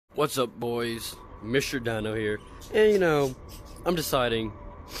What's up, boys? Mr. Dino here. And, you know, I'm deciding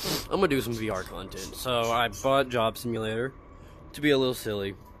I'm gonna do some VR content. So I bought Job Simulator to be a little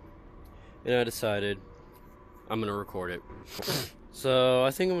silly. And I decided I'm gonna record it. So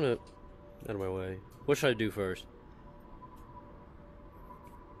I think I'm gonna... Out of my way. What should I do first?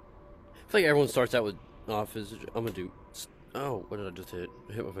 I feel like everyone starts out with office. I'm gonna do... Oh, what did I just hit?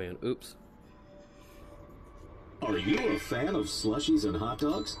 I hit my fan. Oops. Are you a fan of slushies and hot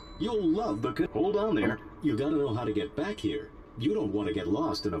dogs? You'll love the... Hold on there. You gotta know how to get back here. You don't want to get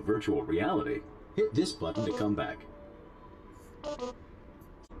lost in a virtual reality. Hit this button to come back.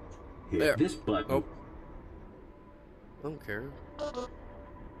 Hit There. this button. Oh. I don't care.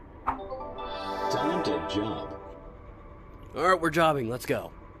 Time to job. Alright, we're jobbing. Let's go.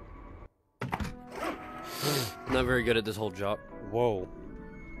 Not very good at this whole job. Whoa.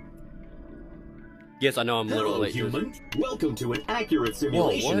 Yes, I know I'm Hello, literally late. human. Welcome to an accurate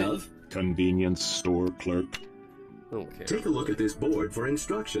simulation Whoa, what? of... Convenience store clerk. I don't care. Take a look at this board for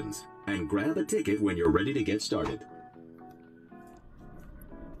instructions, and grab a ticket when you're ready to get started.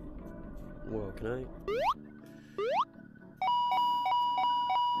 Whoa, can I?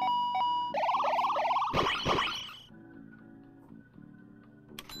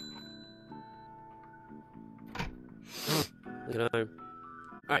 Can I?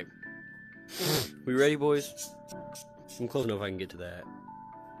 Alright. We ready, boys? I'm close enough I can get to that.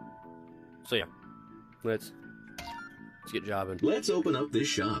 So yeah. Let's get jobbing. Let's open up this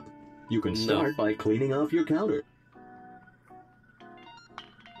shop. You can start by cleaning off your counter.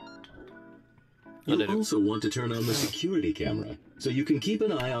 You'll also want to turn on the security camera, so you can keep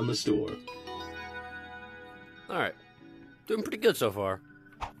an eye on the store. Alright. Doing pretty good so far.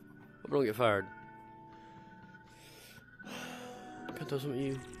 Hope I don't get fired. Can I throw something at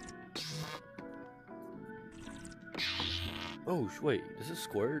you? Oh, wait. Is this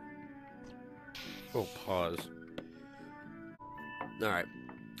squared? Oh, pause. Alright.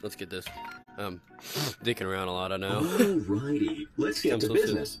 Let's get this. Dicking around a lot, I know. Alrighty. Let's get to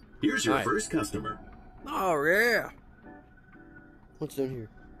business. Here's your first customer. Oh, yeah! What's down here?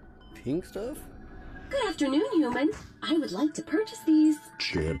 Pink stuff? Good afternoon, human. I would like to purchase these.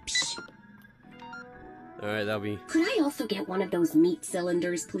 Chips. Alright, that'll be... Could I also get one of those meat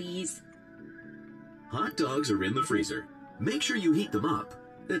cylinders, please? Hot dogs are in the freezer. Make sure you heat them up.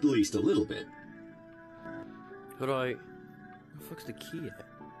 At least a little bit. How do I... Where the fuck's the key at?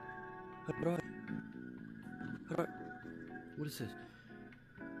 How do I... What is this?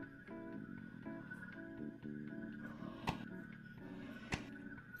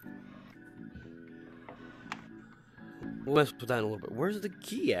 We'll mess with that in a little bit. Where's the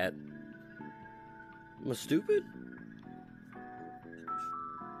key at? Am I stupid?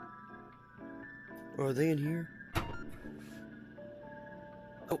 Or are they in here?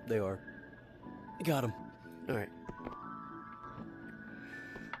 Oh, they are. Got them. Alright.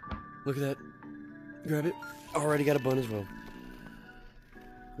 Look at that. Grab it. Already got a bun as well.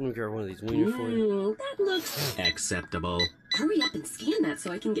 I'm gonna grab one of these wieners for you. That looks Acceptable. Hurry up and scan that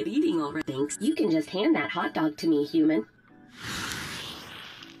so I can get eating already. Thanks. You can just hand that hot dog to me, human.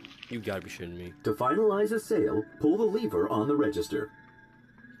 You gotta be shitting me. To finalize a sale, pull the lever on the register.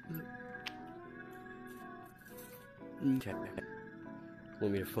 Okay.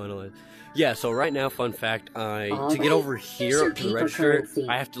 Want me to finalize? Yeah, so right now, fun fact, to get over here up to the register,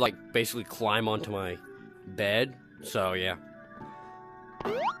 I have to, like, basically climb onto my bed. So, yeah.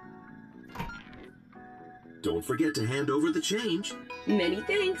 Don't forget to hand over the change. Many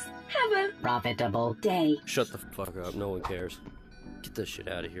thanks. Have a profitable day. Shut the fuck up. No one cares. Get this shit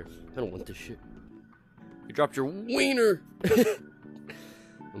out of here. I don't want this shit. You dropped your wiener!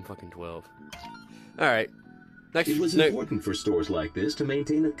 I'm fucking 12. Alright. Next. It was important for stores like this to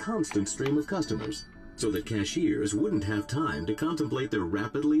maintain a constant stream of customers, so that cashiers wouldn't have time to contemplate their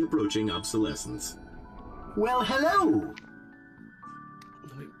rapidly approaching obsolescence. Well, hello!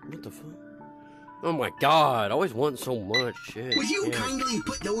 Wait, what the fuck? Oh my god, I always want so much shit. Would you kindly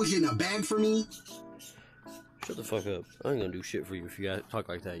put those in a bag for me? Shut the fuck up. I ain't gonna do shit for you if you guys talk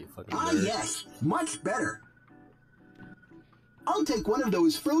like that, you fucking Ah, nerd. yes. Much better. I'll take one of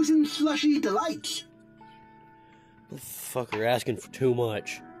those frozen slushy delights. The fuck, you're asking for too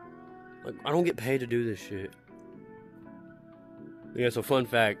much. Like, I don't get paid to do this shit. Yeah, so fun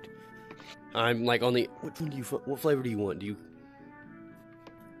fact. I'm like on the... Which one do you... What flavor do you want? Do you...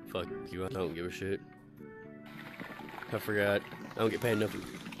 Fuck you, I don't give a shit. I forgot. I don't get paid enough to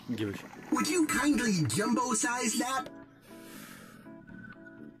give a shit. Would you kindly jumbo-size that?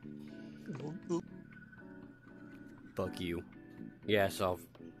 Fuck you. Yes, I'll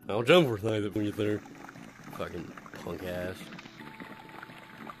jump for things when you're there. Fucking punk ass.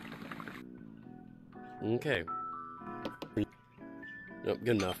 Okay. Nope,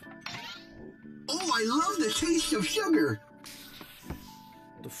 good enough. Oh, I love the taste of sugar.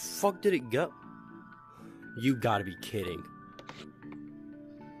 The fuck did it go? You gotta be kidding.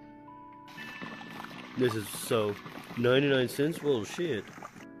 This is so 99 cents bullshit.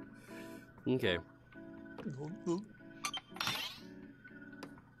 Okay.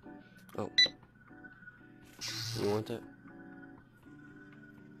 Oh. You want that?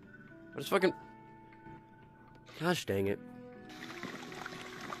 I just fucking... Gosh dang it.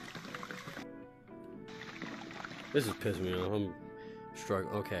 This is pissing me off. I'm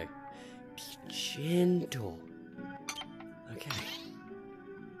struggling. Okay. Be gentle. Okay.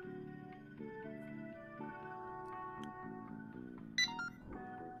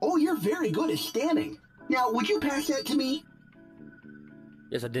 Oh, you're very good at standing. Now, would you pass that to me?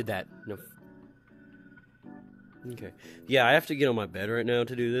 Yes, I did that. No. Okay. Yeah, I have to get on my bed right now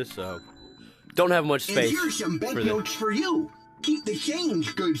to do this, so... Don't have much And space. here's some banknotes for you. Keep the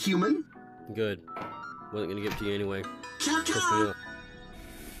change, good human. Good. Wasn't gonna give it to you anyway. Ta-ta! Piss me off.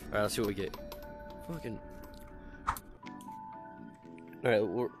 Alright, let's see what we get. Fucking...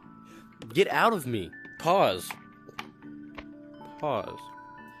 Alright, get out of me. Pause. Pause.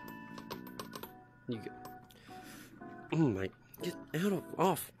 You get... Oh my... Get out of...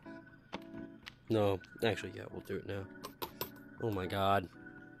 Off. No. Actually, yeah, we'll do it now. Oh my god.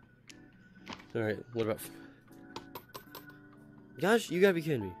 Alright, what about... Gosh, you gotta be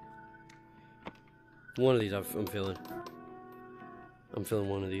kidding me. One of these I'm feeling. I'm feeling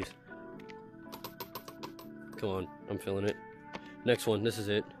one of these. Come on, I'm feeling it. Next one, this is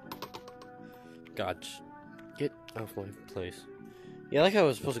it. God, just get off my place. Yeah, like I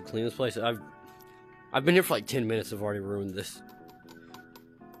was supposed to clean this place. I've been here for like 10 minutes. I've already ruined this.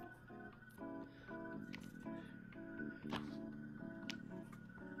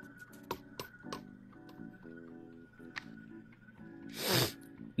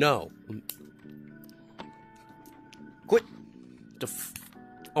 No. Quit.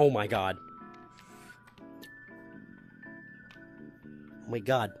 Oh my god. Oh my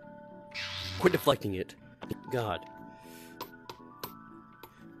god. Quit deflecting it. God.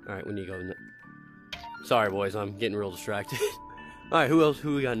 Alright, we need to go. Sorry, boys. I'm getting real distracted. Alright, who else?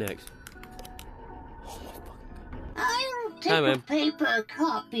 Who we got next? I'll take Hi, a ma'am. paper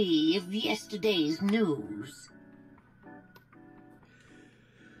copy of yesterday's news.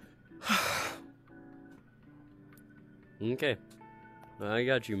 Okay. I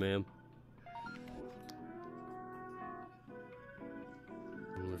got you, ma'am.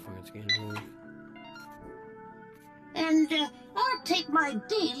 And I'll take my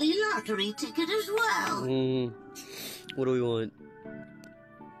daily lottery ticket as well. What do we want?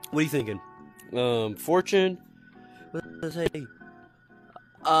 What are you thinking? Fortune? Let's say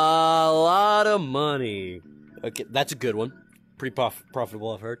a lot of money. Okay, that's a good one. Pretty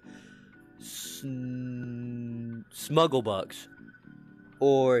profitable, I've heard. Smuggle bucks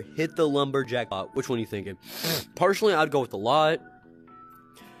or hit the lumberjack pot. Which one are you thinking? Personally, I'd go with the lot.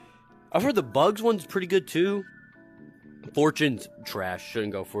 I've heard the bugs one's pretty good too. Fortune's trash.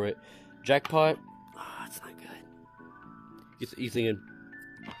 Shouldn't go for it. Jackpot. Oh, it's not good. You thinking?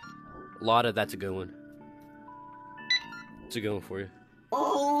 Lotta, that's a good one. It's a good one for you.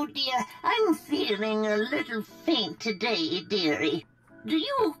 Oh dear, I'm feeling a little faint today, dearie. Do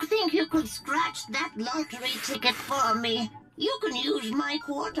you think you could scratch that lottery ticket for me? You can use my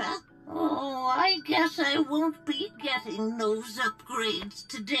quarter. Oh, I guess I won't be getting those upgrades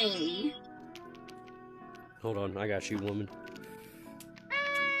today. Hold on, I got you, woman.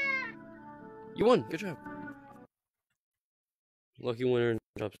 You won. Good job. Lucky winner.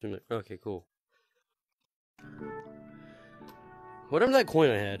 Drops in there. Okay, cool. Whatever that coin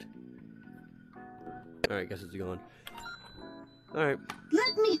I had. Alright, guess it's gone. Alright.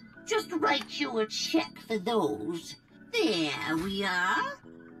 Let me just write you a check for those. There we are.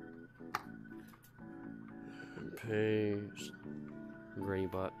 Pays. Granny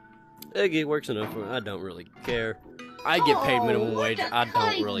bot. It works enough. I don't really care. I get paid minimum wage. I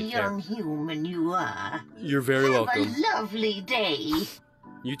don't really care. Young human you are. You're very welcome. Have a lovely day.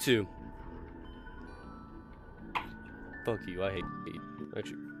 You too. Fuck you. I hate you.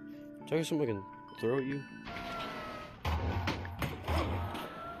 Actually, tell you something I can throw at you.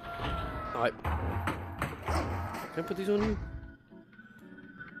 Alright. Can I put these on you?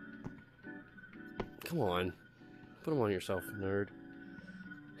 Come on. Put them on yourself, nerd.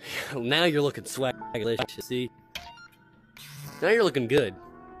 Now you're looking swagalicious, see? Now you're looking good.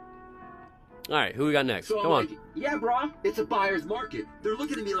 Alright, who we got next? So Come on. like, yeah, brah, it's a buyer's market. They're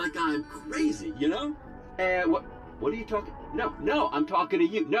looking at me like I'm crazy, you know? And what are you talking? No, I'm talking to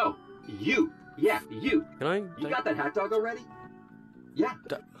you. No, you Yeah, you. Can I? You got that hot dog already? Yeah.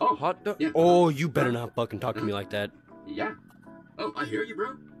 Oh, Hot dog? yeah. Oh, you better not fucking talk to me like that. Yeah. Oh, I hear you,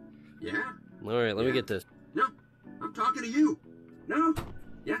 bro. Yeah. Alright, let me get this. No, I'm talking to you. No.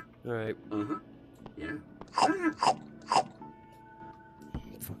 Yeah. Alright. Uh-huh. Yeah. Ah.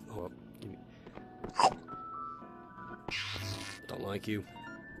 Hold up. Give me. Don't like you.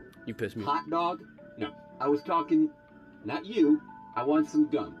 You piss me. Hot dog? No. I was talking, not you. I want some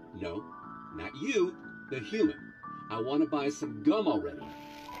gum. No, not you, the human. I want to buy some gum already.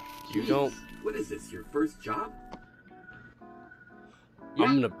 You Jeez. don't. What is this, your first job?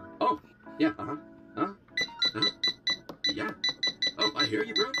 I'm gonna. Oh, yeah, uh-huh. Uh-huh. Yeah. Oh, I hear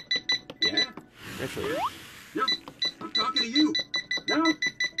you, bro. Yeah. Actually. No, I'm talking to you. No.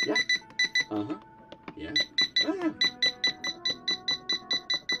 Yeah. Uh-huh. Yeah. Ah.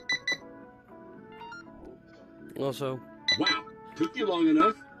 Also. Wow. Took you long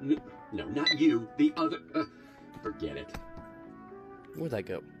enough. No, not you. The other. Forget it. Where'd that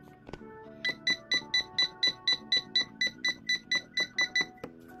go?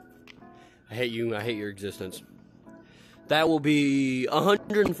 I hate you. I hate your existence. That will be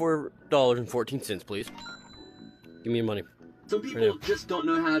 $104.14, please. Give me your money. Some people just don't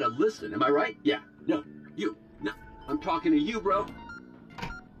know how to listen. Am I right? Yeah. No. You. No. I'm talking to you, bro.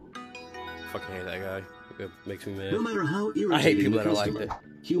 Fucking hate that guy. It makes me mad. No matter how irritating I hate people the that are like customer, that.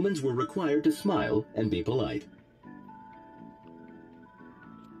 humans were required to smile and be polite.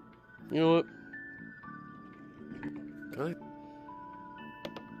 You know what? Can I?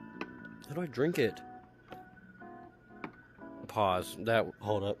 How do I drink it? Pause. That.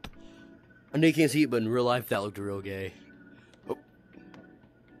 Hold up. I know you can't see it, but in real life, that looked real gay. Oh.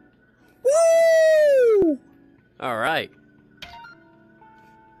 Woo! Alright.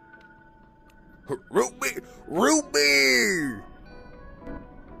 Ruby! Ruby!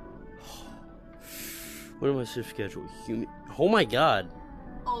 What am I supposed to schedule? Oh my god.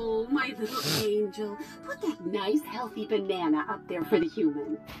 Oh, my little angel. Put that nice, healthy banana up there for the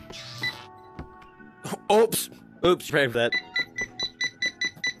human. Oops. Oops, right for that.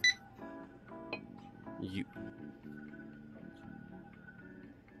 You.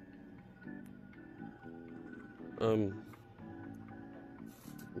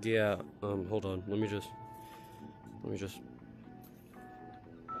 Yeah, hold on. Let me just.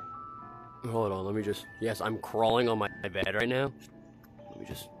 Hold on, let me just. Yes, I'm crawling on my bed right now. Let me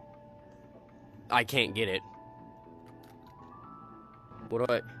just. I can't get it. What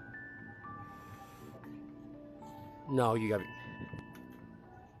do I. No, you gotta.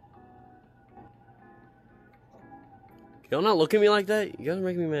 Y'all not look at me like that? You guys are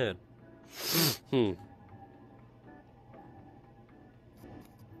making me mad.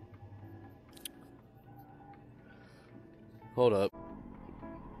 Hold up.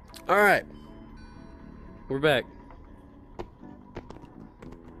 Alright. We're back.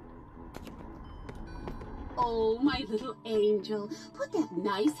 Oh, my little angel. Put that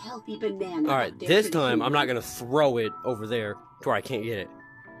nice, healthy banana Alright, up there this for the time human. I'm not gonna throw it over there to where I can't get it.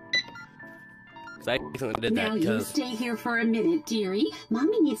 'Cause I accidentally did that Now you because. stay here for a minute, dearie.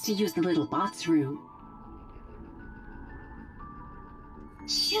 Mommy needs to use the little bot's room.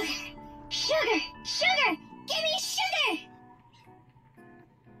 Sugar! Sugar! Sugar! Give me sugar!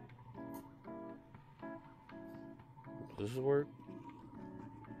 Does this work?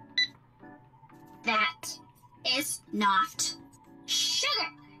 That is not sugar!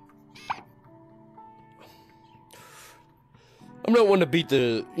 I'm not one to beat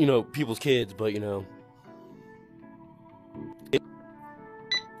the, people's kids, but, you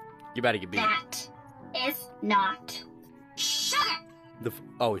better get beat. That is not sugar!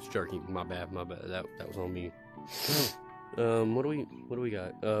 Oh, it's jerky. My bad. That was on me. What do we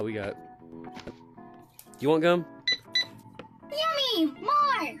got? We got. You want gum? Yummy!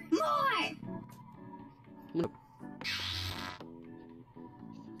 More!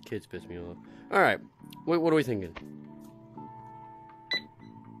 Kids piss me off. All right. What are we thinking?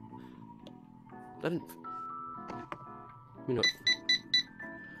 That didn't.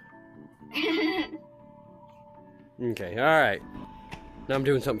 Okay. All right. Now I'm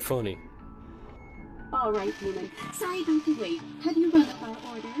doing something funny. All right, human. Sorry about the wait. Have you run up our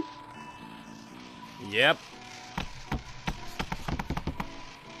order? Yep.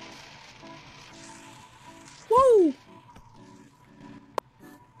 Woo!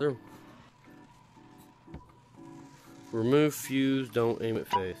 There. Remove fuse, don't aim at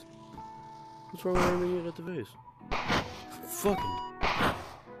face. What's wrong with aiming it at the face? Fucking.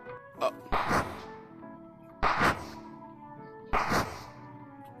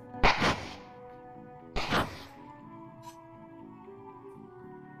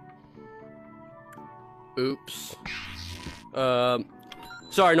 Oops.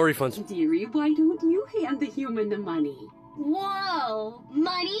 Sorry, no refunds. Dearie, why don't you hand the human the money? Whoa,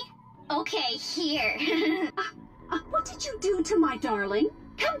 money? Okay, here. What did you do to my darling?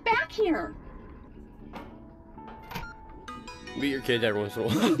 Come back here. Beat your kid every once in a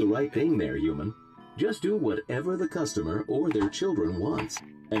You while. did the right thing there, human. Just do whatever the customer or their children wants,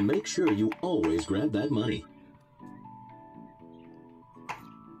 and make sure you always grab that money.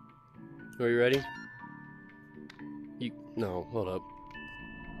 Are you ready? No, hold up.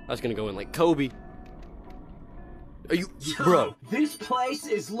 I was gonna go in like Kobe. Are you, bro? This place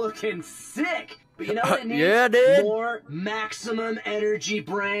is looking sick. But you know what it needs? Yeah, dude. More maximum energy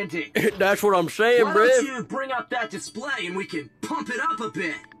branding. That's what I'm saying, Why bro. don't you bring up that display and we can pump it up a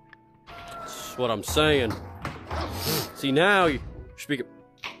bit? That's what I'm saying. See, now you speak.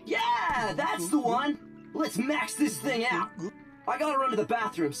 Yeah, that's the one. Let's max this thing out. I gotta run to the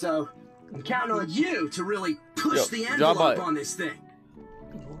bathroom, so I'm counting on you to really push the envelope on this thing.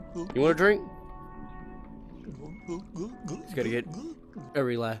 You want a drink? Just gotta get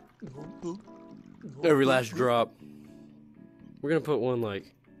every last drop. We're gonna put one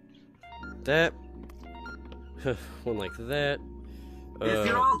like that. One like that. If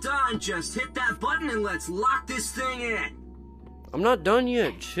you're all done, just hit that button and let's lock this thing in. I'm not done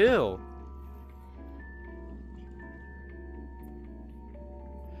yet. Chill.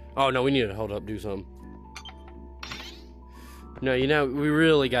 Oh no, we need to hold up, do something. No, you know, we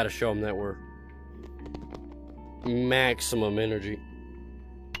really got to show them that we're maximum energy.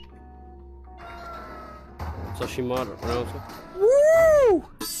 So she mod around. Woo!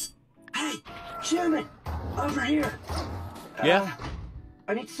 Hey, human, over here. Yeah.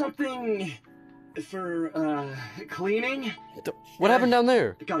 I need something for cleaning. What happened down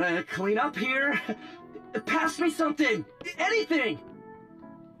there? Gotta clean up here. Pass me something, anything.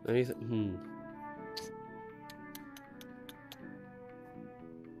 Anything?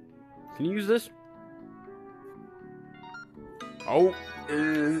 Can you use this? Oh.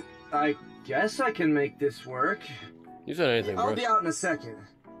 I guess I can make this work. You said anything, bro. I'll be out in a second.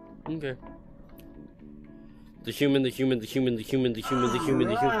 Okay. The human.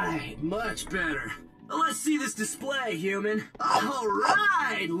 Right, much better. Let's see this display, human. All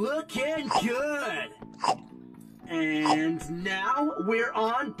right, looking good. And now we're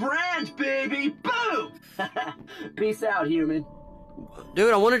on brand, baby. Boom! Peace out, human.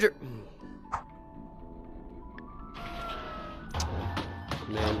 Dude, I wanted your...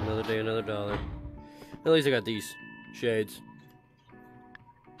 Man, another day, another dollar. At least I got these shades.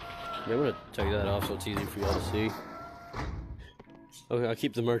 Yeah, I'm gonna take that off so it's easy for y'all to see. Okay, I'll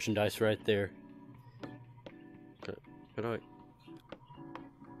keep the merchandise right there. How do I...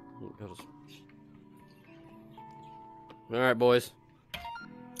 Alright, boys.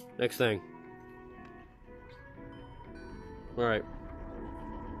 Next thing. Alright.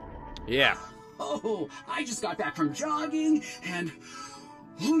 Yeah. Oh, I just got back from jogging, and...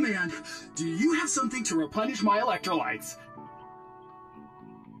 Oh man, do you have something to replenish my electrolytes?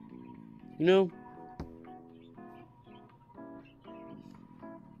 You know...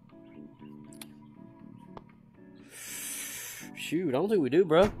 Shoot, I don't think we do,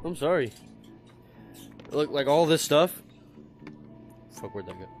 bro. I'm sorry. Look, like all this stuff. Fuck, where'd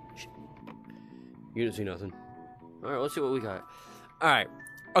that go? Shit. You didn't see nothing. Alright, let's see what we got. Alright.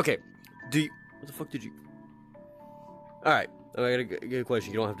 Okay. Do you... What the fuck did you... Alright. I got a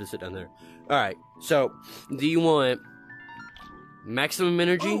question. You don't have to sit down there. Alright. So, do you want... maximum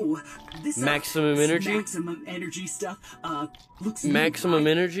energy? Oh, this maximum energy? Maximum energy stuff, looks maximum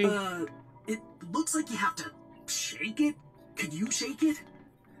neat, energy? It looks like you have to shake it. Could you shake it?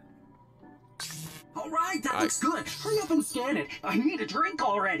 Alright, that looks good. Hurry up and scan it. I need a drink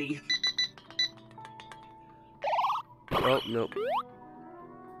already. Oh, nope.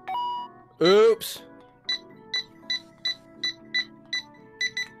 Oops.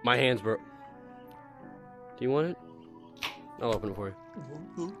 My hands broke. Do you want it? I'll open it for you.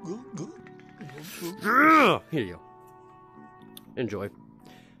 Here you go. Enjoy.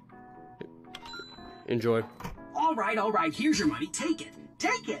 Enjoy. Alright, here's your money. Take it.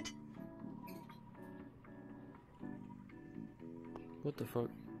 Take it. What the fuck?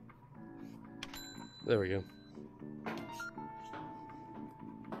 There we go.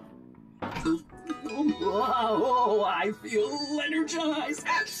 Oh, I feel energized.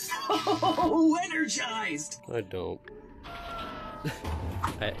 So energized. I don't.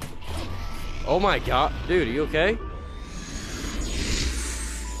 Oh my god. Dude, are you okay?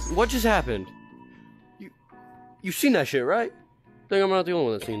 What just You've seen that shit, right? I think I'm not the only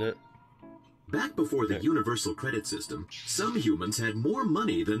one that's seen that. Back before the universal credit system, some humans had more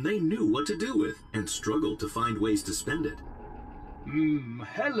money than they knew what to do with and struggled to find ways to spend it.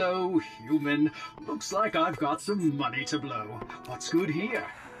 Hello, human. Looks like I've got some money to blow. What's good here?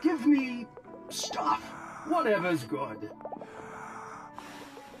 Give me stuff. Whatever's good.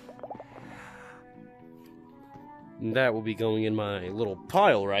 That will be going in my little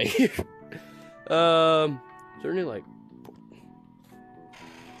pile right here. Is there any, like...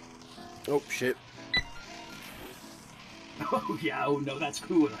 Oh, shit. Oh, yeah, oh no, that's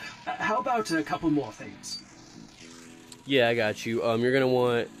cool. How about a couple more things? Yeah, I got you. You're gonna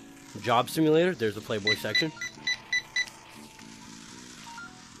want Job Simulator. There's the Playboy section.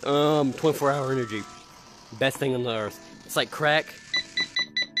 24-hour energy. Best thing on the earth. It's like crack.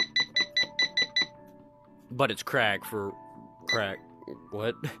 But it's crack for...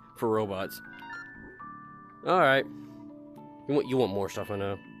 What? For robots. Alright. You want more stuff, I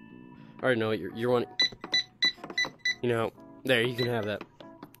know. I already know you want... You know, there, you can have that.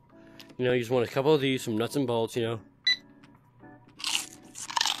 You know, you just want a couple of these, some nuts and bolts, you know.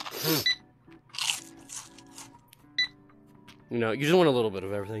 You know, you just want a little bit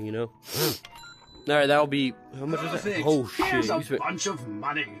of everything, you know. Alright, that'll be... How much is that? Oh, shit. Here's a bunch of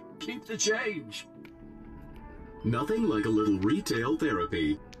money. Keep the change. Nothing like a little retail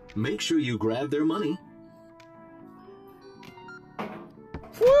therapy. Make sure you grab their money.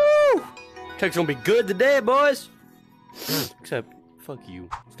 Woo! Tech's gonna be good today, boys. Except, fuck you.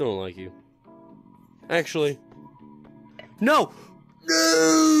 Still don't like you. Actually, no!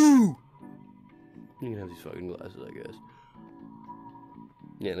 No! You can have these fucking glasses, I guess.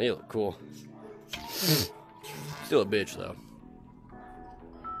 Yeah, they look cool. Still a bitch, though.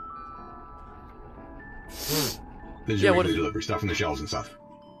 Did you really deliver stuff from the shelves and stuff?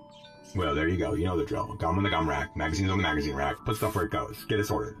 Well, there you go. You know the drill. Gum on the gum rack, magazines on the magazine rack. Put stuff where it goes. Get it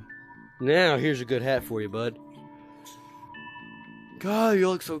sorted. Now, here's a good hat for you, bud. God, you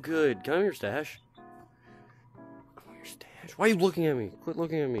look so good. Can I have your stash? I want your stash. Why are you looking at me? Quit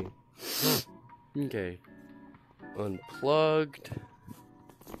looking at me. Okay. Unplugged.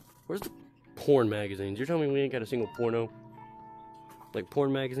 Where's the porn magazines? You're telling me we ain't got a single porno? Like,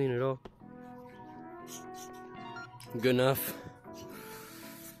 porn magazine at all? Good enough.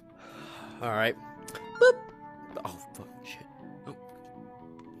 Alright. Boop. Oh, fuck, shit. Oh.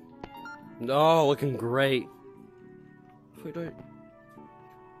 Oh, looking great. Wait, wait.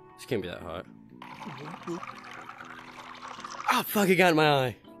 This can't be that hot. Oh, fuck, it got in my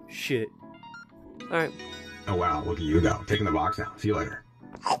eye. Shit. Alright. Oh, wow. Look at you go. Taking the box now. See you later.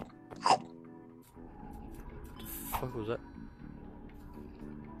 What the fuck was that?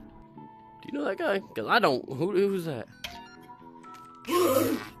 Do you know that guy? Because I don't. Who's that?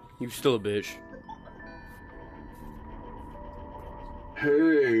 You still a bitch.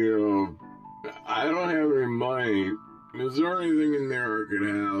 Hey, I don't have any money. Is there anything in there I could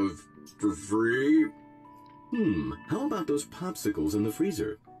have for free? How about those popsicles in the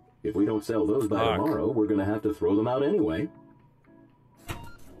freezer? If we don't sell those by tomorrow, we're gonna have to throw them out anyway.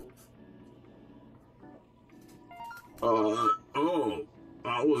 Oh,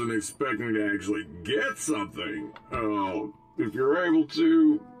 I wasn't expecting to actually get something. Oh, if you're able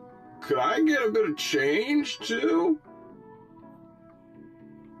to, could I get a bit of change, too?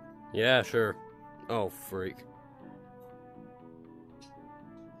 Yeah, sure. Oh, freak.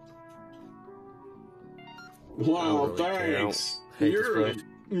 Wow, really thanks. You're a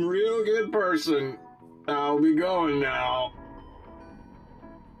real good person. I'll be going now.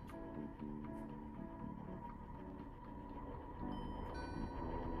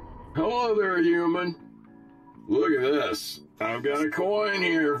 Hello there, human. Look at this. I've got a coin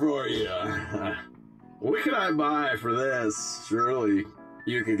here for you. What could I buy for this? Surely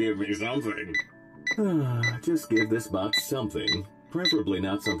you could give me something. Just give this box something. Preferably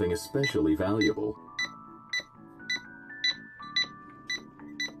not something especially valuable.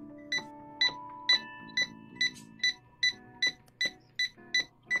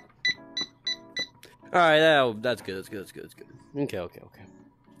 Alright, that's good. Okay.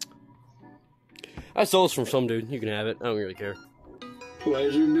 I stole this from some dude. You can have it. I don't really care.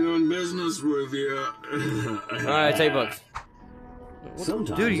 Pleasure doing business with you. Alright, $8.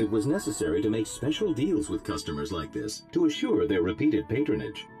 Sometimes it was necessary to make special deals with customers like this to assure their repeated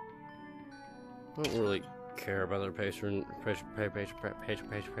patronage. I don't really care about their patron.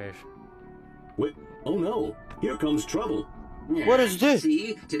 Wait, oh no, here comes trouble. Yeah, what is this?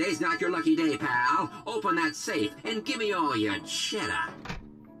 See, today's not your lucky day, pal. Open that safe and give me all your cheddar.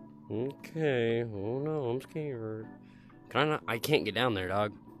 Okay. Oh no, I'm scared. Can I not? I can't get down there,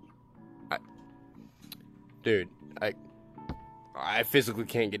 dog. Dude, I physically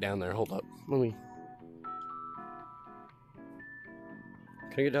can't get down there. Hold up. Let me...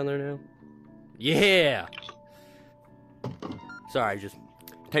 Can I get down there now? Yeah! Sorry, just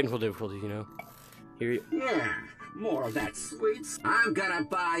technical difficulties, you know. Here you... Yeah, more of that sweets. I'm gonna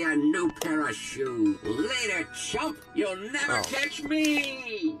buy a new pair of shoes. Later, chump. You'll never catch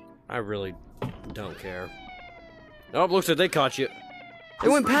me. I really don't care. Oh, looks like they caught you. They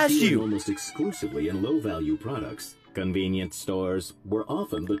went past you. Almost exclusively in low-value products, convenience stores were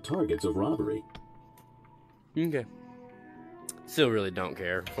often the targets of robbery. Okay. Still really don't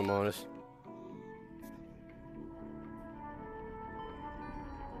care, if I'm honest.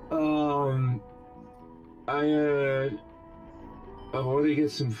 I want to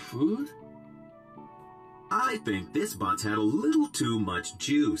get some food? I think this bot's had a little too much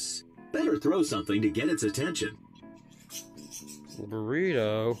juice. Better throw something to get its attention.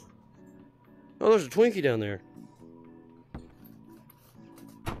 Burrito. Oh, there's a Twinkie down there.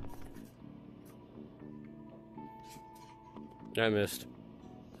 I missed.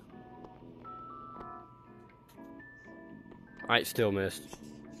 I still missed.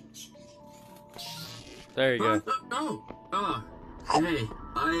 There you go. Hey,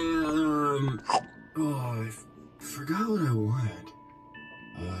 I forgot what I wanted.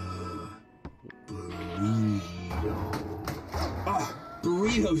 Burrito. Ah,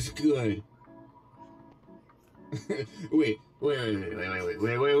 burrito's good. wait. I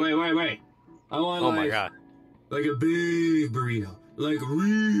want oh my god. Like a big burrito. Like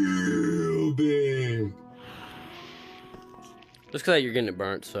real big. Just because you're getting it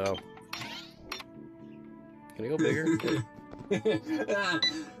burnt, so. Can I go bigger?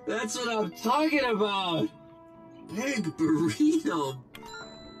 That's what I'm talking about. Big burrito.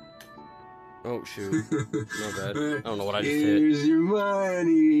 Oh shoot. My bad. I don't know what I just hit. Here's your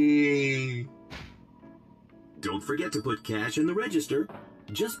money. Don't forget to put cash in the register.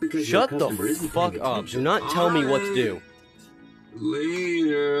 Just because Shut your the customer isn't fuck paying up. attention. Do not tell me what to do.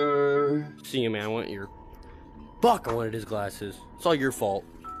 Later. See you, man. I want your... Fuck, I wanted his glasses. It's all your fault.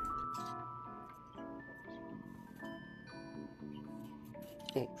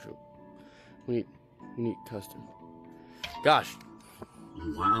 Oh, shoot. We need custom. Gosh.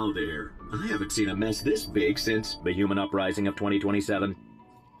 Wow there. I haven't seen a mess this big since the human uprising of 2027.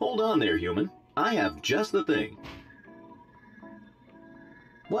 Hold on there, human. I have just the thing.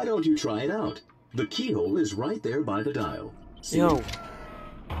 Why don't you try it out? The keyhole is right there by the dial. See? Yo.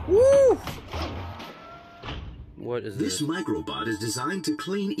 Woo! What is This this? microbot is designed to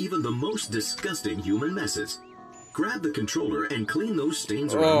clean even the most disgusting human messes. Grab the controller and clean those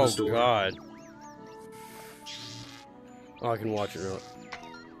stains around the store. Oh, God. Oh, I can watch it now.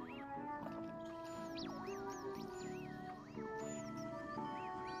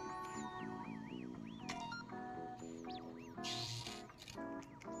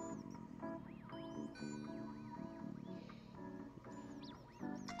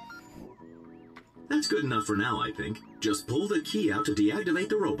 That's good enough for now, I think. Just pull the key out to deactivate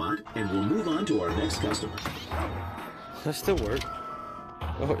the robot, and we'll move on to our next customer. That still work.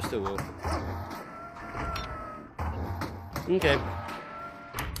 Oh, it still will. Okay.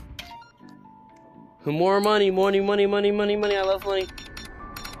 More money, money. I love money.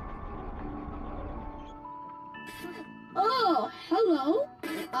 Oh, hello.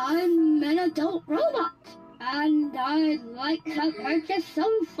 I'm an adult robot, and I'd like to purchase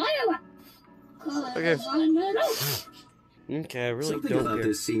some fireworks. Okay. Okay, I really Something don't about care.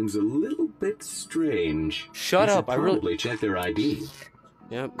 this seems a little bit strange. Shut You up, should I really- probably check their ID.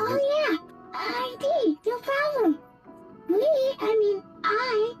 Yep. Oh yeah, ID, no problem.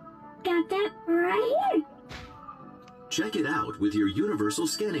 I got that right here. Check it out with your universal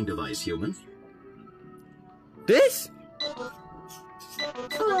scanning device, human. This?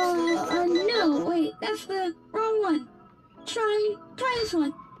 No, wait, that's the wrong one. Try this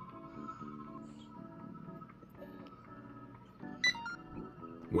one.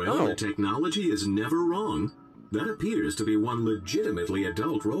 Well, Oh. the technology is never wrong. That appears to be one legitimately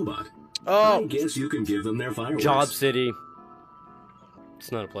adult robot. Oh. I guess you can give them their fireworks. Job City.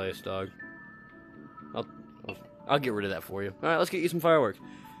 It's not a place, dog. I'll get rid of that for you. All right, let's get you some fireworks.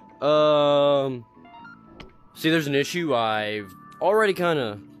 See, there's an issue. I've already kind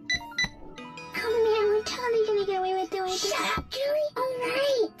of. Come on, we're totally gonna get away with doing this. Shut up, Julie. All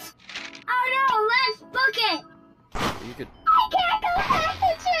right. Oh no, let's book it. You could. I can't go back to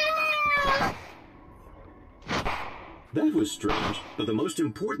jail. That was strange, but the most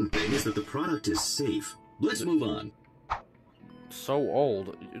important thing is that the product is safe. Let's move on. So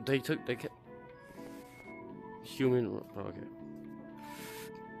old. They kept. Human. Okay.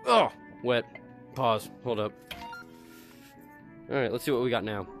 Oh, wet. Pause. Hold up. Alright, let's see what we got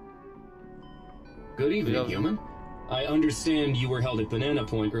now. Good evening, human. I understand you were held at Banana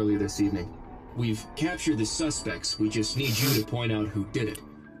Point earlier this evening. We've captured the suspects. We just need you to point out who did it.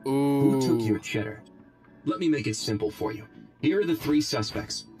 Ooh. Who took your cheddar? Let me make it simple for you. Here are the 3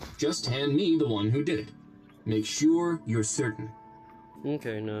 suspects. Just hand me the one who did it. Make sure you're certain.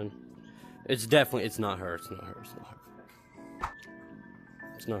 Okay, none. It's not her. It's not her. It's not her.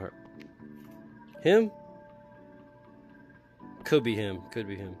 It's not her. Him? Could be him. Could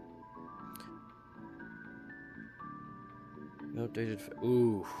be him. Outdated.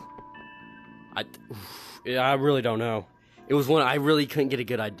 Ooh. Yeah, I really don't know. It was one I really couldn't get a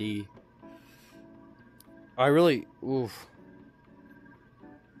good ID. I really. Oof.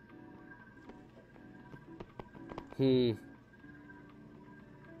 It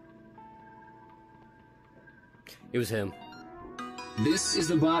was him. This is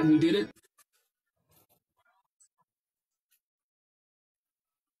the bot who did it?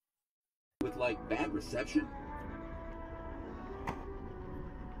 With, like, bad reception?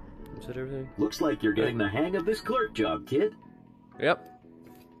 Is that everything? Looks like you're getting the hang of this clerk job, kid. Yep.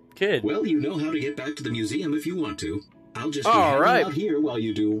 Kid. Well, you know how to get back to the museum if you want to. I'll just be All hanging right. out here while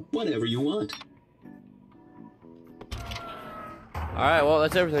you do whatever you want. Alright, well,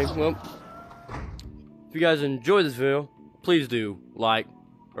 that's everything. Well, if you guys enjoyed this video, please do like,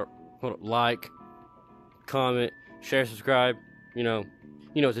 comment, share, subscribe. You know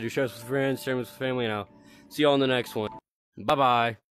what to do. Share this with friends, share this with family, and I'll see y'all in the next one. Bye-bye.